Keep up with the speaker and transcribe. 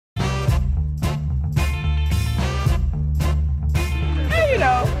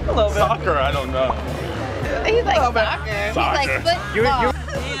A little bit. Soccer, I don't know. He's like soccer. He's like football.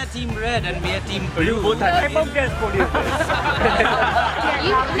 We are team red and we are team blue. You both have type of guest podium.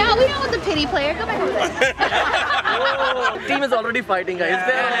 No, we don't want the pity player. Go back over there. Team is already fighting, guys.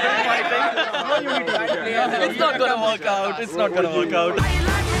 They're already fighting. It's not gonna work out. It's not gonna work out.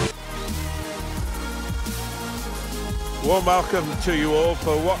 Warm welcome to you all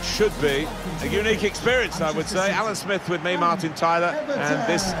for what should be a unique experience, I would say. Alan Smith with me, Martin Tyler, and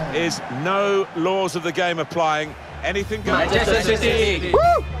this is no laws of the game applying. Anything goes. Manchester City!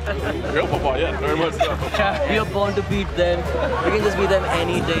 Real football, yeah, very much so. We are born to beat them. We can just beat them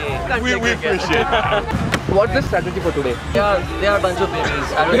any day. We appreciate that. What's the strategy for today? They are a bunch of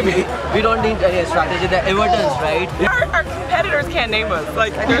babies. We don't need any strategy. They're Everton's, right? Our competitors can't name us.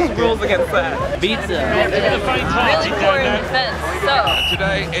 Like, there's rules against that. Beats them. Really poor in defense. So.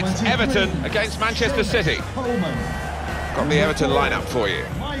 Today it's Everton against Manchester City. Got the Everton lineup for you.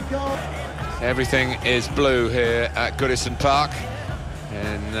 Everything is blue here at Goodison Park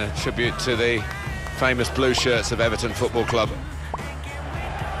in tribute to the famous blue shirts of Everton Football Club.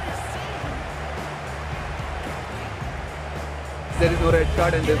 There is no red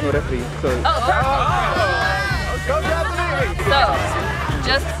card and there is no referee. So. So,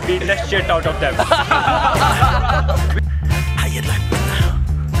 just Beat the shit out of them.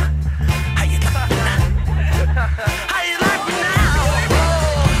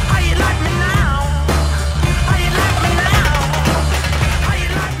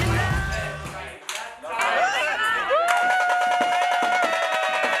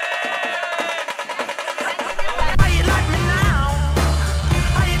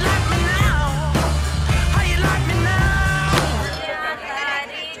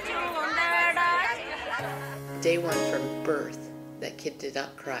 Day one from birth, that kid did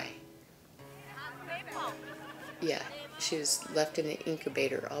not cry. Yeah, she was left in an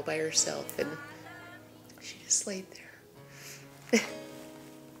incubator all by herself and she just laid there.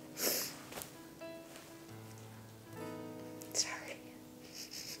 Sorry.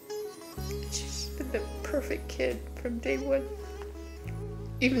 She's been the perfect kid from day one,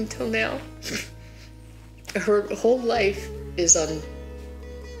 even till now. Her whole life is on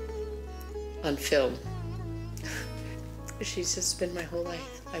film. She's just been my whole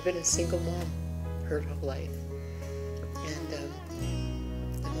life. I've been a single mom her whole life. And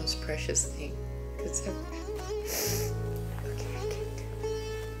the most precious thing that's ever been. Okay, I can't do it.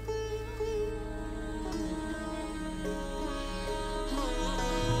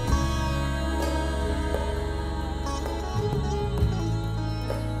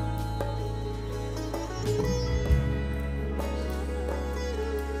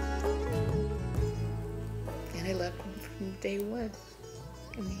 And I love him from day one.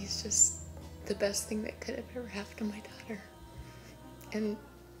 And he's just the best thing that could have ever happened to my daughter.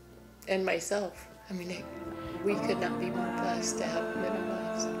 And myself. I mean, we could not be more blessed to have him in our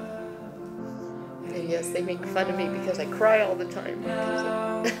lives. And yes, they make fun of me because I cry all the time.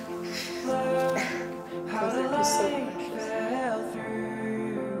 Because they're just so precious.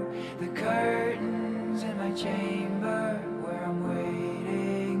 The curtains in my chamber where I'm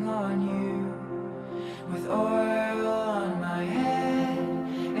waiting on you, with oil on my head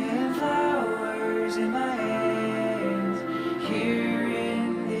and flowers in my hands. Here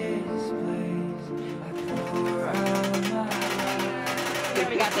in this place, I pour out my heart.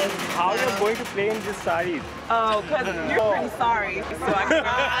 we got this. How are you going to play in this sari? Oh, because you're pretty sorry. So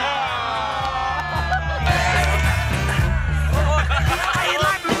I